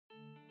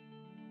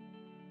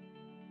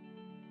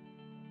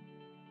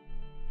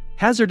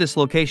Hazardous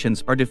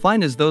locations are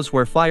defined as those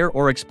where fire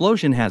or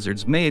explosion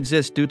hazards may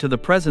exist due to the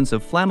presence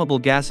of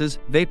flammable gases,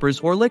 vapors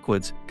or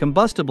liquids,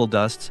 combustible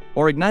dusts,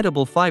 or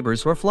ignitable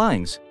fibers or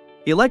flyings.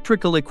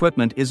 Electrical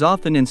equipment is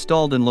often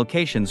installed in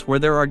locations where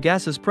there are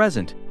gases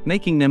present,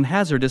 making them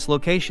hazardous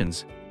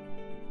locations.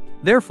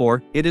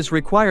 Therefore, it is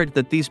required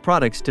that these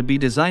products to be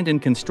designed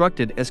and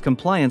constructed as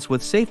compliance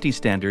with safety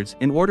standards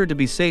in order to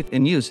be safe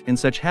in use in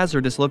such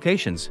hazardous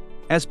locations.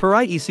 As per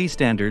IEC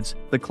standards,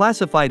 the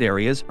classified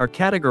areas are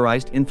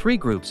categorized in 3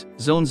 groups: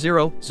 Zone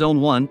 0,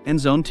 Zone 1, and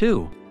Zone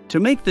 2. To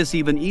make this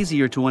even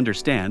easier to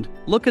understand,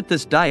 look at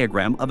this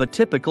diagram of a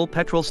typical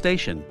petrol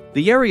station.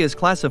 The areas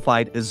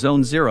classified as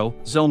Zone 0,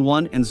 Zone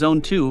 1, and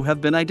Zone 2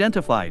 have been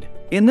identified.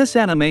 In this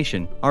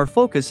animation, our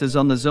focus is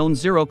on the Zone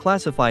 0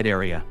 classified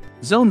area.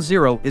 Zone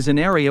 0 is an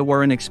area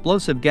where an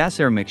explosive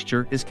gas-air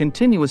mixture is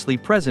continuously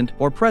present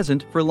or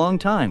present for a long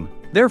time.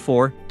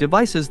 Therefore,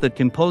 devices that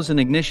can pose an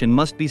ignition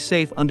must be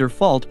safe under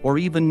fault or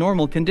even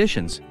normal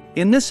conditions.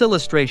 In this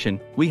illustration,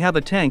 we have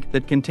a tank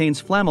that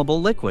contains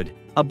flammable liquid.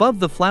 Above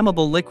the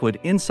flammable liquid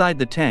inside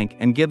the tank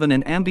and given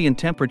an ambient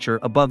temperature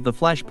above the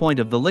flash point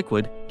of the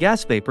liquid,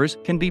 gas vapors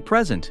can be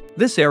present.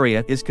 This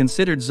area is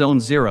considered Zone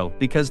 0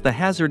 because the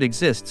hazard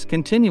exists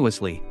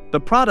continuously. The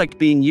product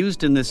being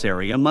used in this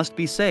area must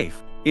be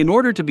safe. In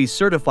order to be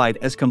certified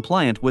as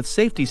compliant with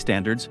safety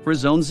standards for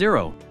Zone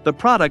 0, the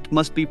product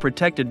must be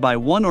protected by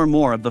one or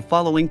more of the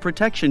following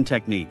protection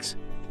techniques.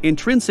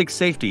 Intrinsic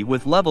safety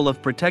with level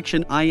of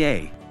protection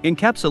IA.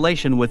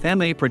 Encapsulation with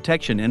MA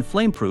protection and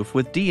flameproof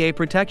with DA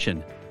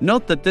protection.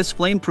 Note that this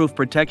flameproof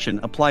protection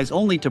applies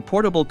only to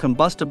portable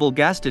combustible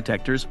gas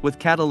detectors with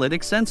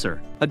catalytic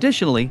sensor.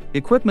 Additionally,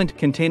 equipment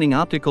containing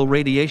optical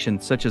radiation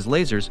such as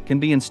lasers can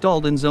be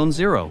installed in Zone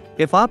 0.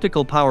 If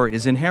optical power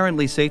is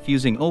inherently safe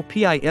using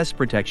OPIS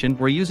protection,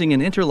 we're using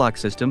an interlock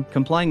system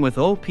complying with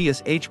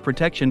OPSH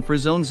protection for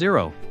Zone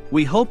 0.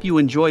 We hope you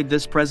enjoyed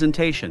this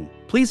presentation.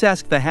 Please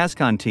ask the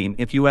Hazcon team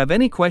if you have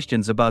any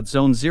questions about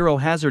Zone 0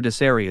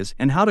 hazardous areas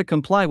and how to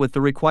comply with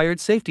the required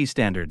safety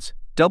standards.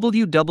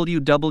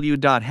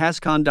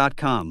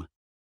 www.hazcon.com